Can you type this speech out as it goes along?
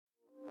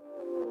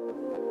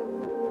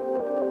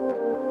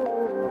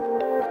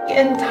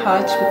in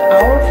touch with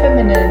our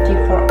femininity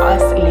for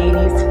us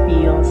ladies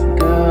feels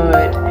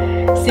good.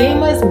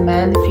 Same as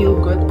men feel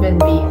good when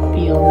we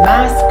feel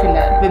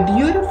masculine. The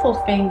beautiful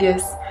thing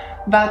is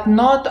that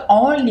not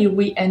only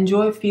we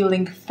enjoy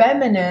feeling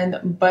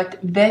feminine,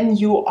 but when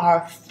you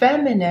are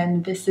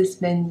feminine, this is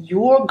when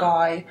your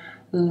guy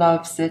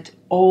loves it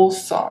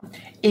also.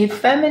 A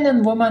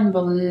feminine woman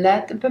will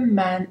let the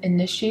man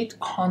initiate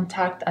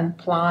contact and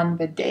plan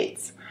the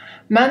dates.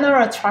 Men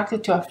are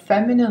attracted to a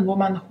feminine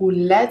woman who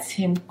lets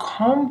him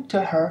come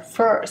to her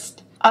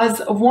first.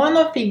 As one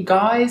of the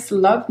guy's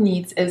love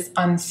needs is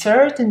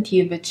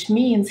uncertainty, which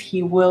means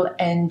he will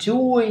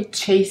enjoy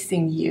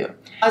chasing you,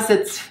 as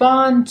it's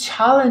fun,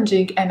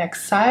 challenging, and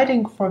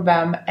exciting for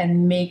them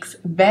and makes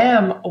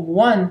them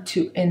want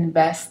to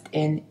invest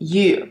in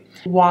you.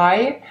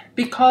 Why?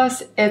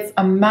 Because it's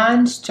a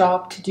man's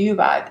job to do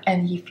that,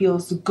 and he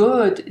feels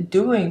good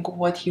doing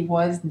what he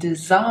was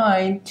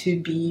designed to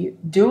be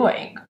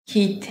doing.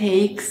 He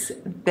takes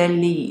the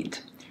lead.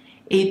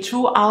 A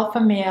true alpha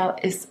male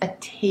is a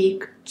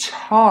take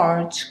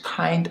charge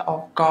kind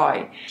of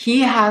guy.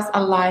 He has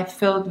a life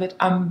filled with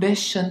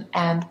ambition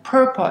and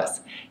purpose.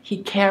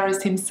 He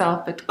carries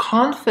himself with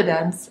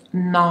confidence,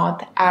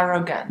 not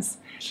arrogance.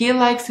 He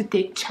likes to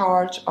take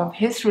charge of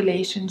his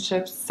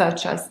relationships,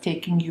 such as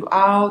taking you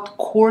out,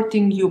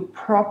 courting you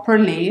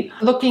properly,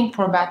 looking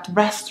for that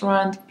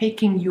restaurant,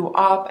 picking you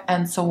up,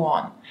 and so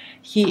on.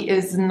 He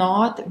is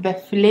not the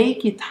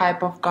flaky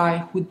type of guy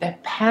who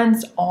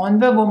depends on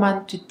the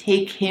woman to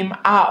take him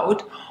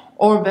out,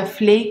 or the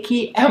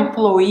flaky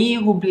employee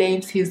who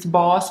blames his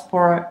boss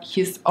for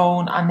his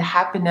own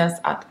unhappiness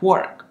at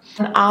work.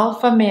 An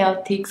alpha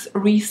male takes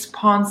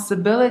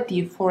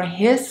responsibility for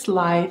his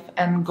life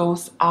and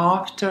goes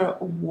after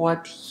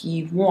what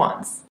he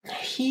wants.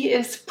 He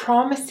is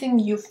promising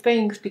you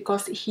things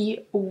because he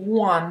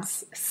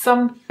wants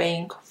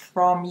something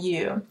from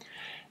you.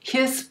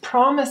 His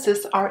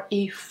promises are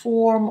a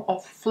form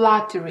of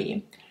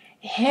flattery.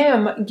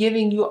 Him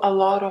giving you a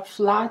lot of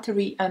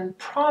flattery and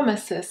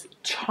promises,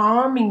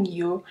 charming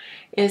you,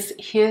 is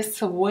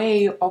his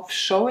way of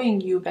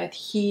showing you that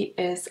he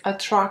is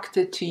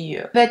attracted to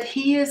you, that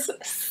he is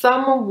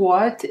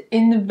somewhat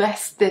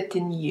invested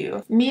in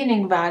you,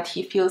 meaning that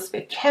he feels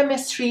the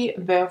chemistry,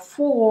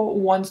 therefore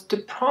wants to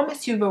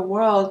promise you the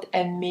world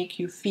and make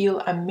you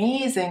feel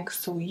amazing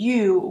so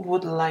you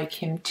would like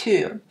him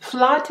too.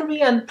 Flattery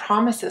and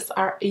promises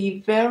are a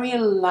very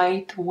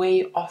light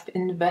way of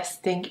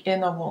investing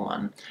in a woman.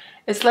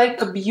 It's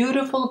like a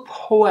beautiful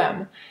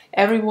poem.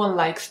 Everyone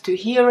likes to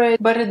hear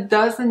it, but it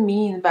doesn't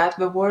mean that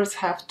the words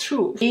have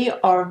truth. They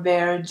are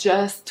there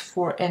just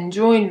for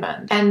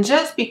enjoyment. And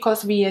just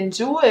because we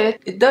enjoy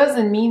it, it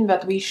doesn't mean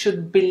that we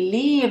should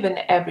believe in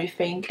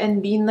everything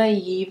and be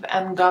naive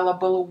and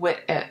gullible with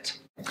it.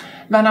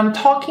 When I'm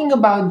talking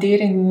about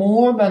dating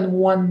more than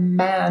one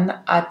man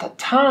at a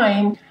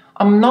time,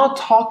 I'm not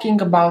talking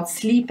about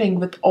sleeping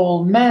with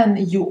all men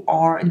you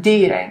are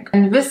dating.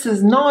 And this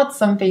is not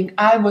something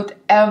I would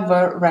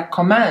ever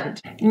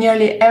recommend.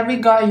 Nearly every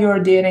guy you're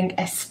dating,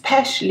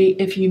 especially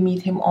if you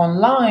meet him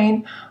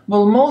online,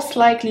 will most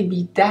likely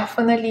be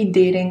definitely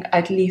dating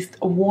at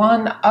least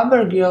one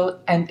other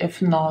girl, and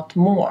if not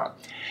more.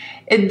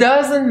 It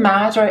doesn't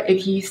matter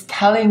if he's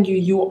telling you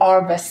you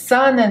are the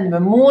sun and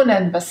the moon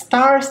and the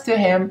stars to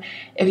him.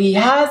 If he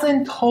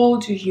hasn't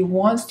told you he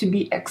wants to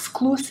be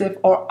exclusive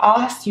or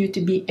asked you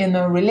to be in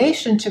a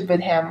relationship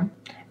with him,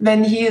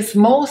 then he is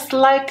most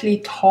likely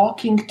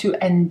talking to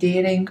and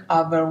dating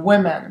other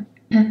women.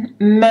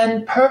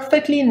 Men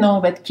perfectly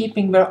know that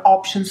keeping their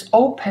options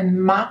open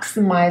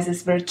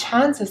maximizes their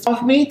chances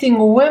of meeting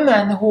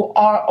women who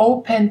are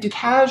open to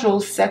casual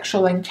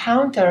sexual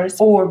encounters,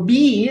 or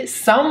B,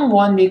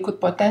 someone they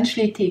could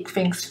potentially take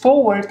things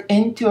forward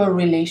into a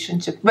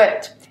relationship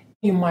with.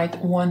 You might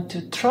want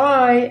to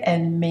try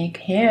and make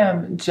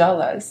him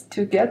jealous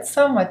to get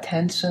some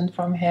attention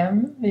from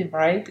him,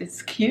 right?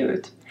 It's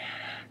cute.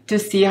 To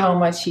see how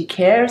much he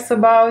cares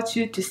about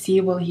you, to see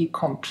will he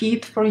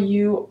compete for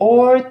you,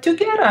 or to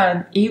get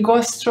an ego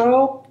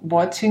stroke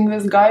watching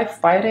this guy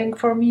fighting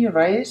for me,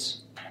 right?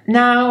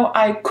 Now,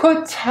 I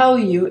could tell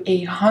you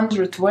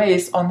 100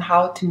 ways on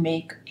how to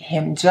make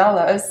him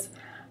jealous,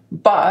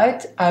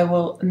 but I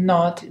will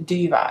not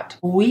do that.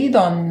 We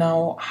don't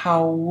know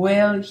how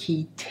will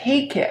he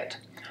take it.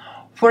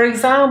 For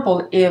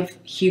example, if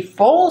he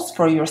falls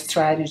for your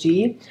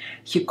strategy,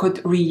 he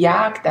could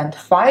react and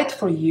fight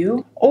for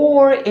you,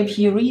 or if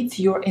he reads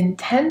your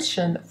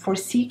intention for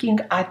seeking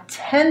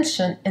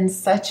attention in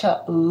such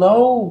a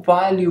low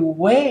value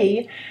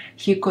way,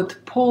 he could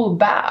pull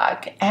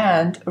back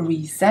and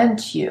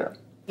resent you.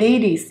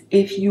 Ladies,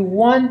 if you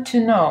want to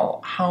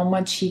know how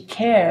much he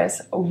cares,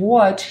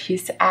 watch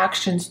his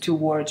actions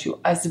towards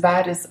you, as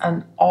that is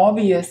an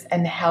obvious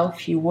and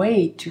healthy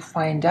way to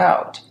find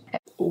out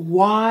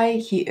why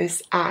he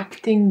is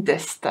acting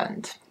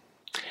distant.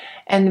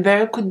 And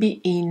there could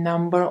be a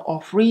number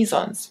of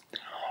reasons.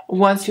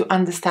 Once you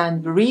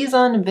understand the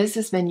reason, this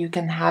is when you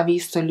can have a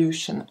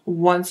solution.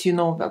 Once you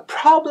know the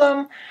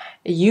problem,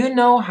 you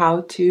know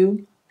how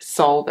to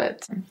solve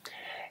it.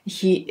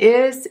 He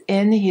is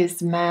in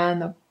his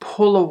man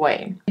pull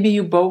away. Maybe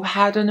you both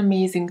had an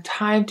amazing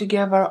time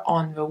together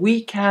on the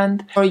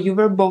weekend, or you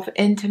were both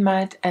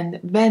intimate, and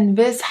when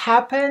this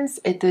happens,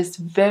 it is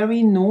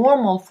very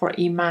normal for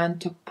a man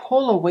to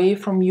pull away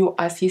from you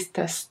as his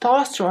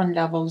testosterone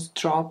levels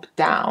drop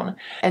down.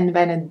 And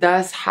when it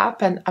does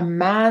happen, a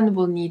man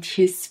will need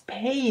his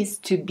space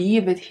to be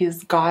with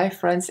his guy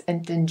friends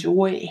and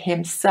enjoy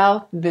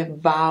himself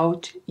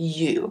without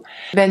you.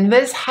 When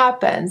this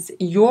happens,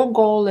 your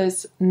goal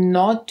is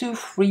not to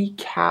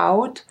freak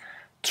out.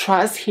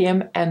 Trust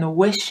him and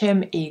wish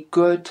him a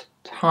good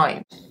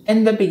time.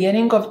 In the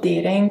beginning of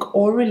dating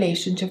or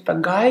relationship, the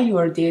guy you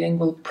are dating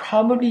will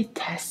probably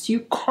test you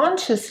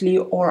consciously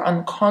or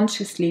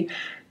unconsciously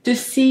to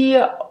see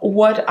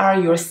what are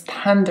your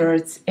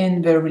standards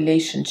in the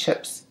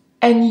relationships.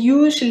 And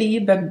usually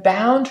the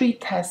boundary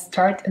tests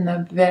start in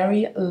a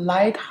very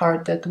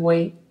light-hearted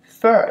way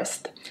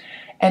first.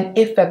 And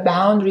if the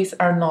boundaries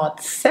are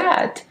not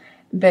set,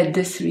 the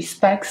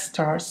disrespect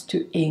starts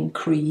to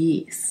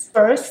increase.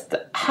 First,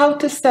 how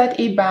to set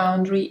a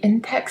boundary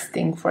in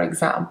texting, for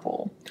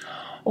example.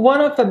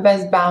 One of the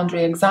best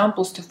boundary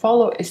examples to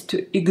follow is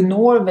to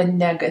ignore the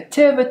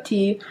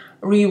negativity,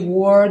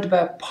 reward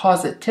the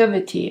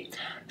positivity.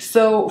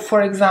 So,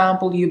 for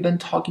example, you've been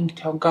talking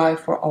to a guy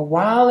for a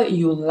while,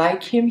 you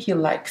like him, he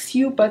likes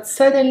you, but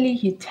suddenly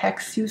he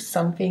texts you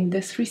something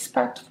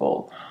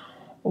disrespectful.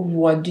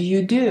 What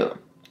do?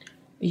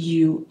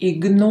 You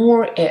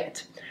ignore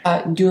it.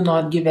 Do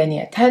not give any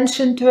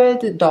attention to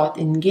it, don't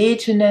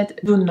engage in it,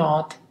 do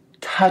not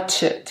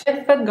touch it.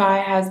 If a guy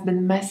has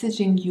been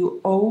messaging you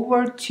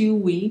over 2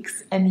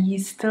 weeks and he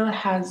still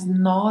has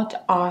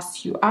not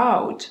asked you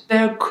out,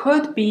 there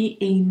could be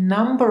a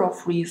number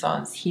of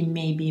reasons. He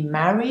may be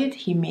married,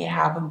 he may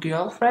have a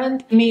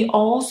girlfriend, he may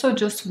also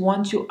just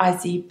want you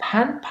as a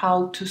pen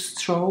pal to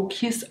stroke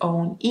his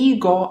own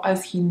ego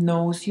as he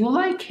knows you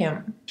like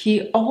him.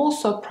 He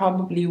also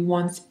probably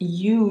wants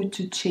you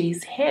to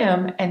chase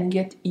him and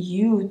get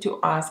you to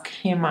ask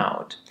him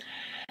out.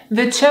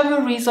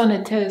 Whichever reason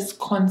it is,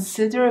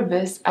 consider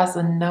this as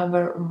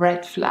another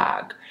red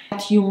flag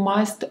that you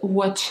must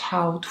watch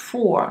out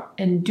for,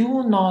 and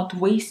do not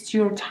waste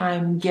your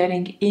time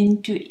getting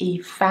into a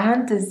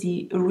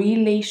fantasy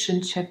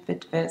relationship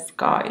with this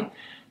guy,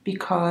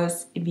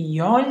 because the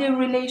only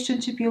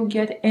relationship you'll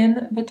get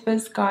in with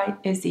this guy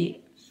is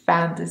a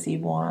fantasy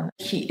one.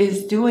 He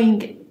is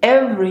doing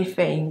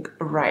everything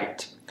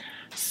right.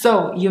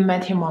 So you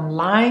met him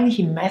online,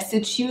 he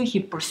messaged you, he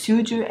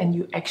pursued you, and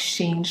you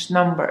exchanged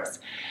numbers.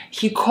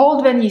 He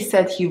called when he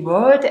said he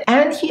would,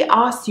 and he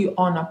asked you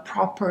on a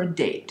proper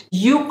date.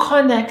 You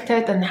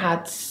connected and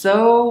had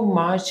so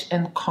much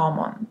in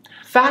common.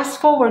 Fast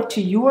forward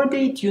to your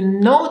date, you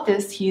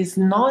notice he is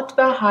not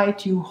the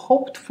height you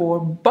hoped for,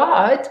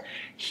 but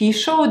he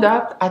showed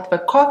up at the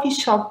coffee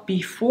shop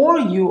before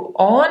you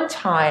on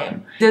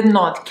time, did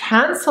not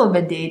cancel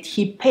the date,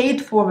 he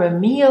paid for the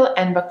meal,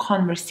 and the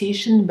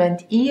conversation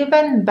went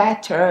even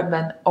better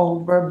than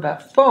over the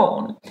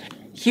phone.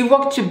 He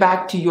walked you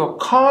back to your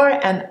car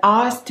and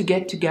asked to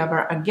get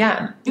together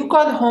again. You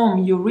got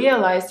home, you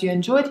realized you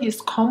enjoyed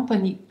his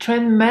company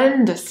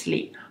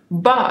tremendously,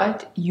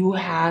 but you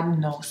had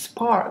no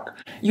spark.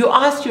 You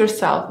asked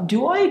yourself,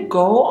 do I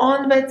go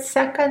on that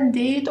second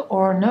date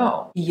or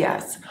no?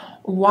 Yes.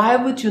 Why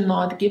would you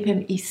not give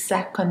him a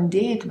second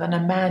date when a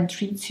man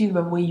treats you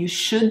the way you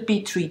should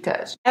be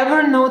treated?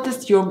 Ever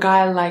noticed your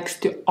guy likes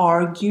to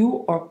argue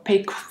or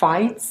pick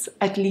fights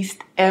at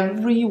least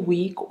every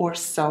week or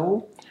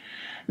so?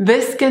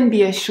 This can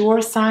be a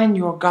sure sign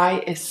your guy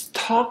is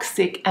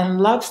toxic and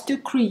loves to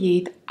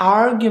create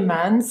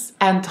arguments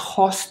and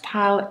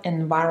hostile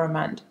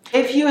environment.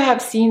 If you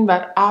have seen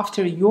that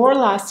after your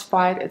last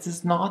fight, it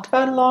is not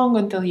that long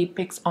until he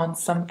picks on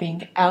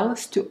something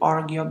else to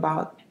argue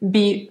about,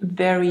 be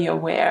very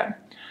aware.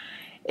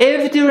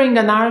 If during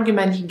an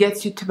argument he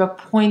gets you to the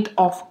point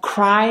of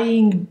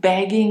crying,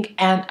 begging,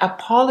 and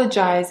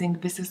apologizing,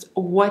 this is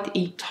what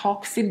a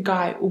toxic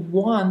guy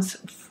wants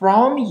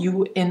from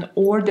you in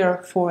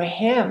order for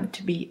him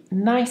to be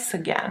nice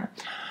again.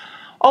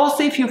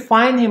 Also, if you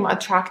find him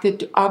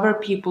attracted to other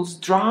people's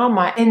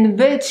drama in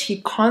which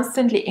he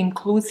constantly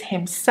includes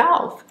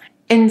himself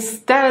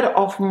instead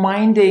of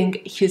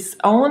minding his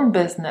own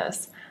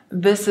business,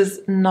 this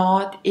is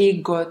not a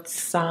good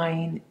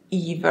sign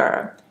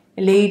either.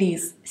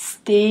 Ladies,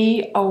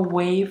 stay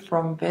away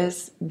from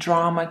this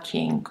drama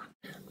king.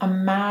 A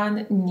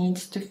man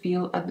needs to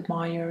feel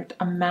admired.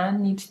 A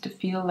man needs to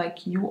feel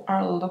like you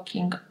are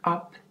looking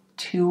up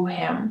to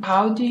him.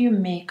 How do you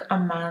make a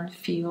man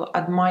feel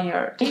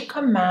admired? Make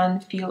a man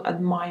feel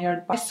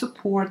admired by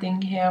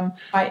supporting him,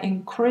 by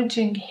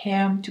encouraging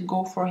him to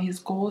go for his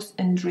goals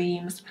and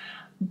dreams,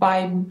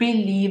 by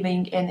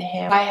believing in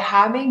him, by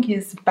having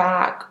his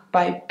back,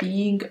 by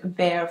being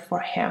there for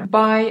him,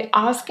 by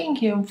asking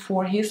him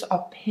for his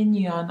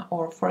opinion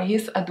or for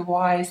his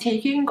advice,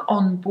 taking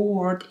on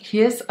board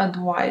his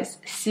advice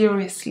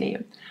seriously,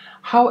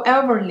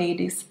 However,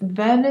 ladies,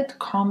 when it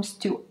comes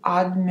to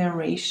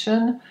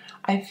admiration,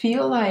 I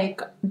feel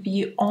like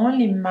the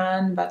only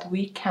men that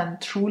we can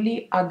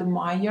truly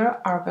admire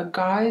are the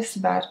guys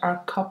that are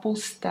a couple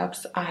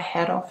steps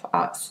ahead of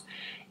us.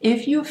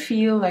 If you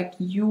feel like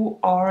you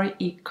are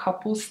a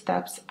couple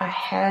steps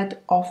ahead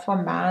of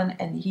a man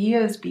and he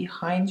is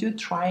behind you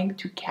trying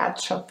to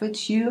catch up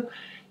with you,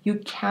 you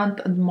can't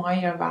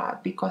admire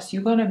that because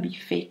you're gonna be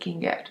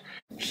faking it.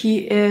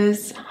 He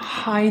is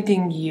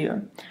hiding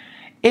you.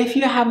 If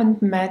you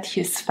haven't met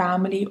his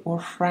family or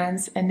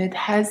friends and it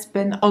has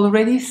been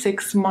already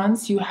 6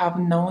 months you have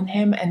known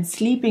him and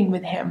sleeping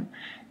with him,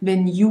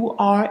 then you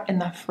are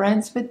in a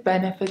friends with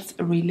benefits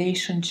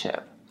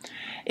relationship.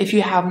 If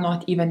you have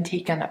not even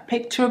taken a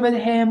picture with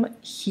him,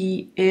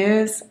 he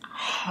is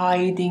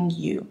hiding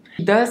you.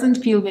 He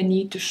doesn't feel the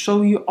need to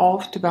show you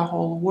off to the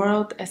whole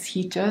world as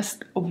he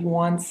just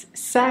wants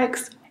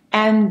sex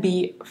and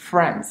be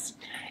friends.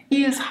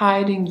 He is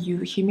hiding you.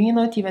 He may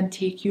not even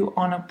take you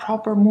on a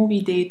proper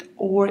movie date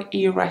or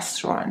a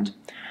restaurant.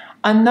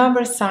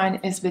 Another sign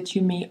is that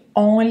you may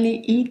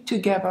only eat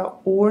together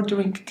or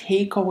drink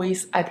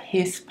takeaways at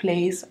his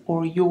place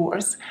or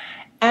yours,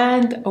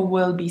 and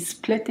will be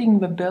splitting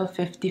the bill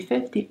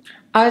 50-50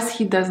 as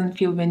he doesn't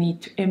feel the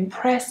need to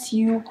impress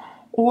you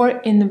or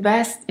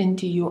invest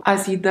into you,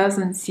 as he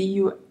doesn't see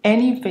you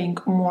anything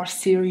more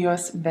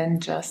serious than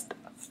just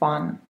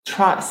fun.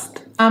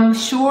 Trust. I'm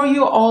sure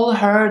you all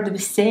heard the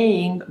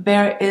saying,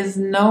 there is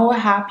no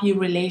happy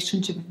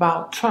relationship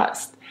without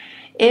trust.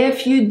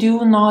 If you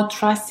do not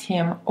trust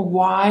him,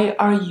 why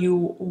are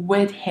you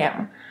with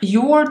him?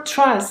 Your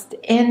trust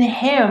in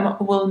him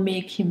will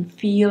make him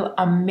feel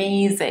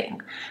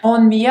amazing.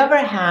 On the other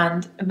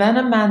hand, when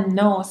a man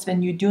knows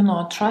when you do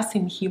not trust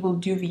him, he will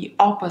do the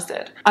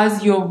opposite,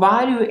 as your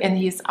value in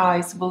his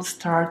eyes will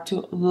start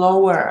to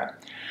lower.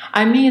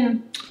 I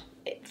mean,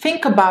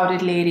 think about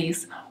it,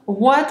 ladies.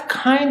 What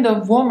kind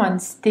of woman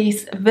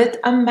stays with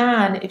a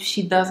man if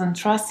she doesn't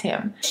trust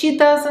him? She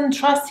doesn't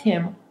trust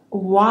him.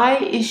 Why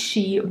is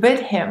she with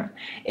him?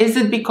 Is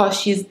it because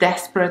she's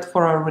desperate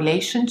for a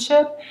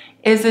relationship?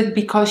 Is it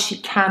because she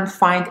can't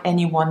find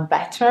anyone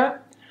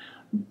better?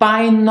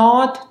 By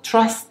not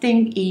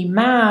trusting a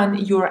man,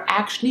 you're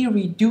actually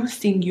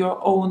reducing your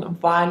own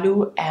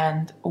value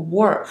and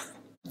worth.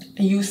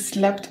 You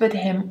slept with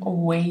him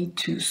way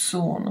too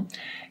soon.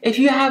 If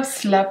you have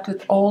slept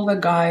with all the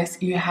guys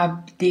you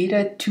have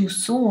dated too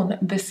soon,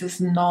 this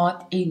is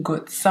not a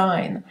good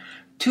sign.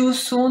 Too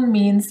soon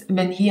means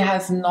when he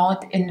has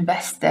not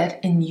invested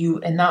in you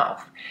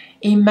enough.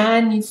 A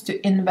man needs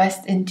to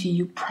invest into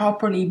you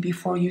properly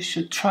before you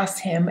should trust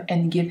him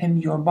and give him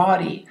your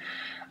body.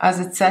 As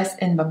it says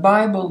in the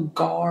Bible,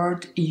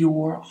 guard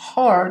your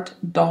heart,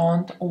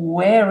 don't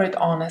wear it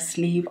on a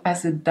sleeve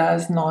as it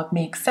does not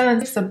make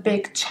sense. It's a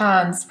big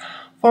chance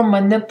for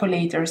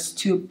manipulators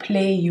to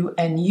play you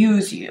and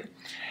use you.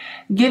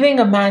 Giving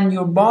a man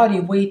your body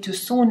way too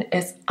soon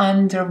is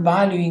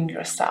undervaluing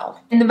yourself.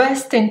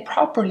 Investing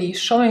properly,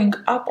 showing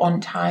up on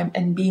time,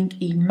 and being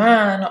a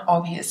man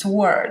of his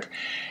word.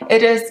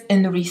 It is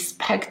in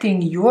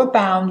respecting your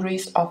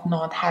boundaries of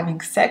not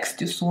having sex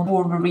too soon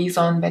for the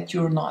reason that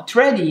you're not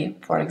ready,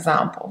 for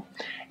example.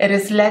 It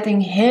is letting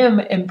him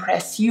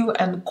impress you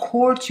and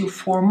court you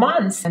for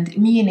months and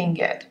meaning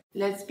it.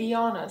 Let's be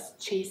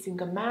honest,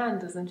 chasing a man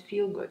doesn't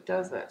feel good,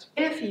 does it?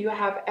 If you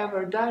have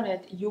ever done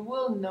it, you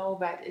will know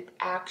that it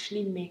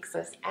actually makes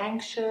us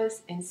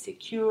anxious,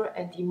 insecure,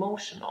 and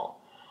emotional.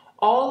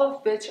 All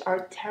of which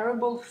are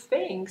terrible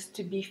things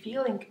to be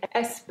feeling,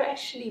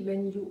 especially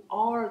when you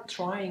are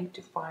trying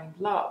to find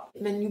love.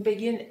 When you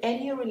begin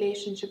any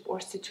relationship or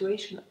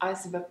situation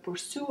as the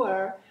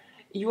pursuer,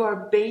 you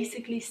are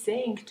basically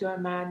saying to a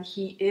man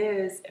he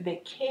is the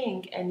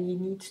king and he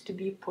needs to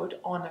be put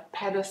on a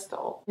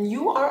pedestal.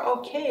 You are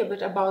okay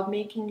but about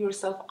making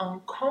yourself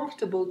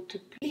uncomfortable to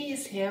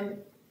please him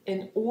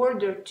in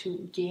order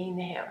to gain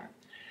him.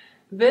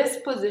 This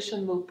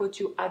position will put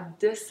you at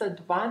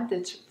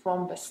disadvantage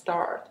from the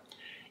start.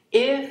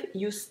 If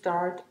you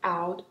start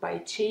out by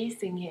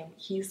chasing him,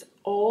 he's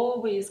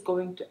always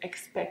going to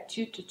expect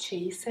you to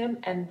chase him,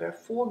 and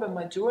therefore the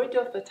majority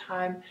of the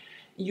time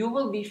you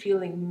will be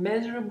feeling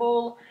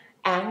miserable,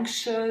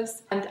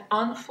 anxious, and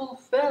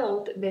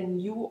unfulfilled when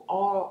you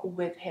are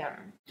with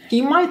him.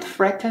 He might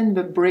threaten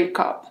the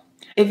breakup.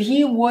 If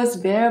he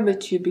was there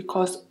with you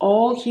because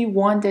all he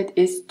wanted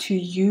is to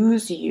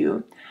use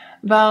you,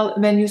 well,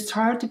 when you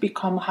start to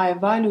become high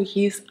value,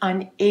 he's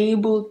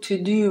unable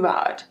to do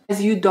that.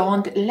 As you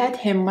don't let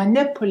him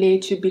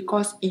manipulate you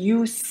because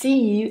you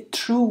see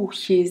through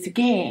his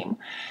game.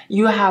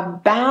 You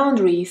have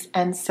boundaries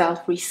and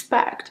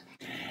self-respect.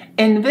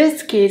 In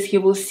this case, he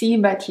will see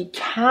that he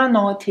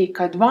cannot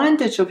take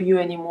advantage of you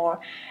anymore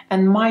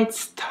and might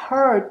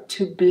start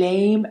to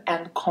blame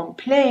and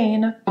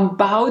complain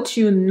about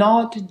you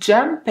not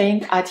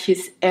jumping at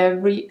his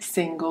every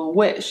single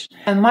wish,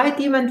 and might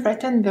even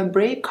threaten the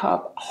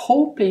breakup,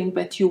 hoping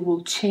that you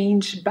will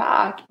change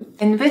back.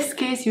 In this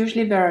case,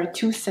 usually there are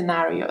two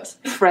scenarios.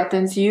 He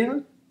threatens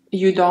you,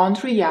 you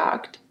don't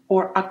react,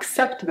 or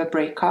accept the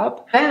breakup.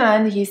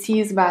 Then he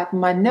sees that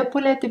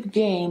manipulative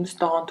games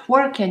don't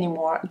work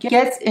anymore,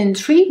 gets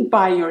intrigued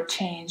by your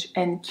change,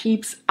 and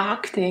keeps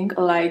acting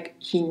like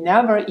he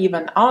never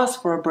even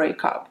asked for a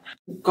breakup.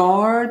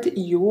 Guard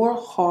your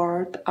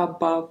heart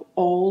above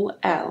all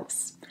else,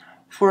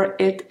 for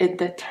it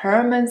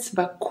determines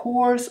the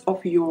course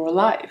of your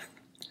life.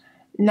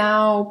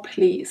 Now,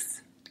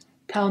 please,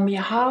 tell me,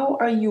 how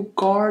are you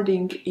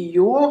guarding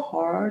your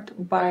heart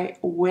by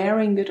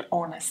wearing it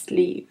on a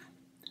sleeve?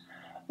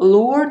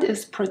 Lord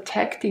is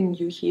protecting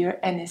you here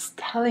and is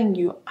telling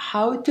you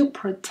how to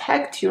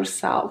protect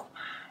yourself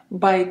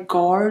by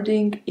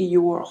guarding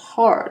your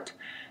heart,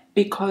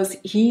 because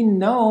he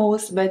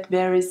knows that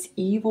there is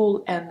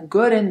evil and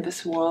good in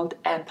this world,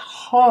 and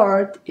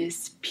heart is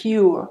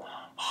pure,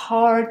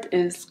 heart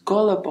is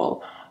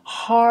gullible,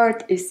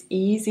 heart is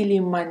easily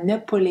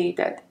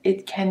manipulated.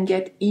 It can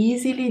get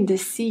easily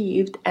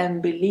deceived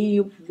and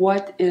believe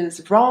what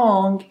is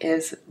wrong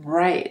is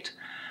right.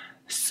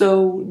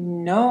 So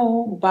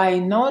no, by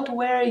not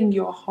wearing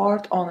your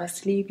heart on a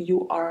sleeve,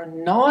 you are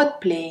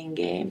not playing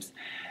games.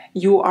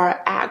 You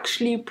are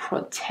actually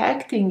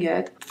protecting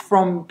it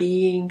from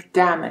being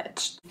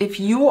damaged. If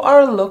you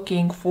are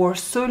looking for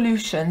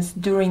solutions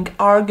during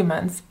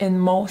arguments, in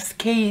most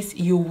cases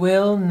you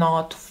will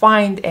not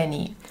find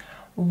any.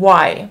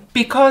 Why?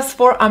 Because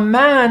for a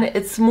man,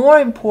 it's more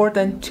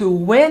important to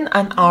win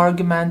an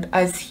argument,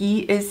 as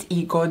he is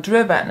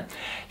ego-driven.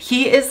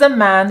 He is a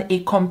man, a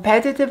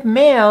competitive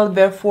male,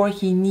 therefore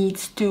he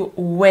needs to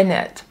win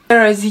it.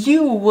 Whereas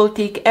you will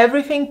take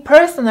everything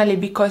personally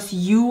because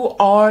you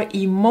are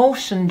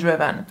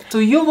emotion-driven. So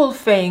you will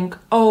think,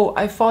 oh,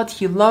 I thought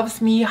he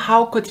loves me.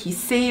 How could he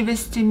say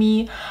this to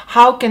me?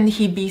 How can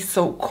he be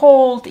so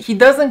cold? He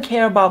doesn't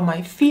care about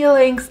my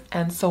feelings,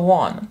 and so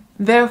on.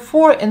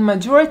 Therefore, in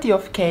majority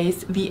of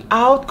cases, the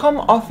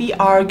outcome of the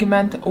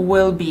argument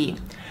will be,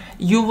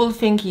 you will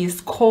think he's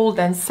cold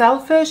and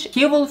selfish.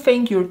 He will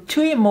think you're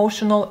too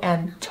emotional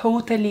and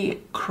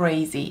totally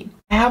crazy.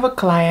 I have a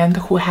client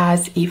who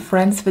has a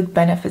friends with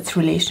benefits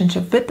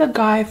relationship with a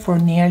guy for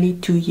nearly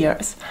 2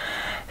 years.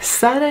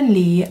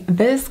 Suddenly,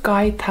 this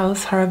guy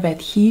tells her that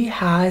he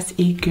has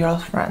a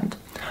girlfriend.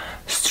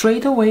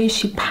 Straight away,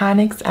 she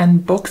panics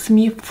and books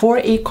me for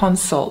a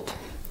consult.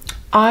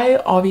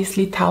 I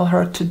obviously tell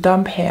her to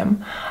dump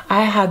him.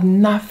 I had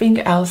nothing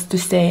else to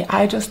say.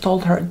 I just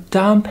told her,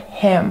 dump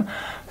him.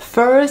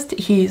 First,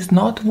 he is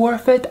not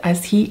worth it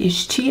as he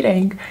is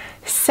cheating.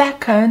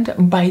 Second,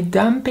 by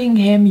dumping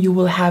him, you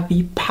will have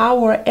the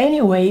power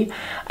anyway,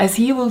 as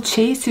he will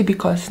chase you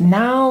because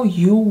now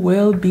you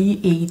will be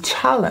a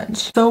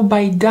challenge. So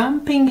by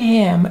dumping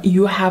him,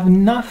 you have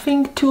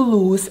nothing to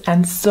lose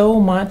and so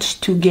much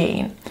to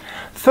gain.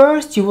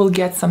 First, you will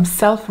get some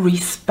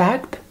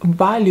self-respect,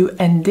 value,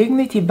 and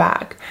dignity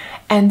back.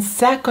 And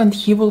second,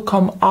 he will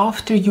come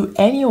after you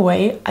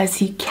anyway, as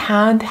he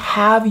can't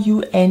have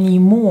you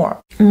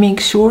anymore. Make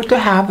sure to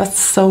have a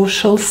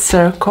social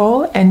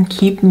circle and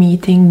keep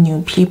meeting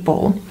new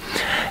people.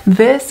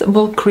 This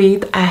will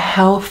create a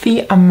healthy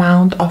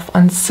amount of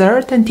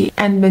uncertainty,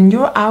 and when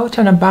you're out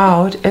and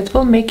about, it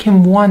will make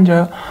him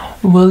wonder,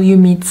 will you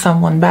meet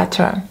someone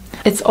better?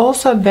 It's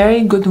also a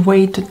very good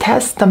way to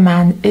test a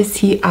man. Is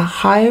he a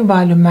high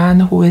value man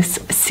who is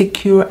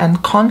secure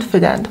and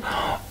confident?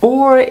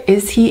 Or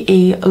is he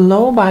a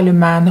low value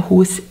man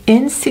who is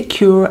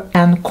insecure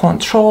and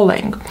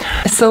controlling?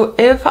 So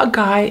if a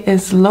guy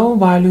is low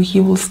value,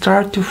 he will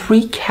start to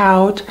freak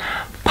out,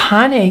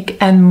 panic,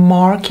 and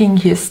marking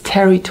his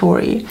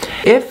territory.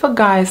 If a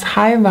guy is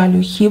high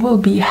value, he will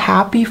be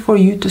happy for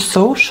you to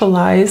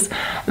socialize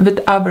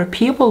with other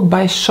people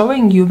by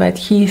showing you that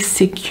he is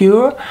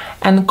secure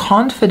and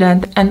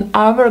confident, and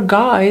other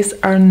guys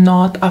are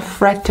not a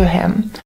threat to him.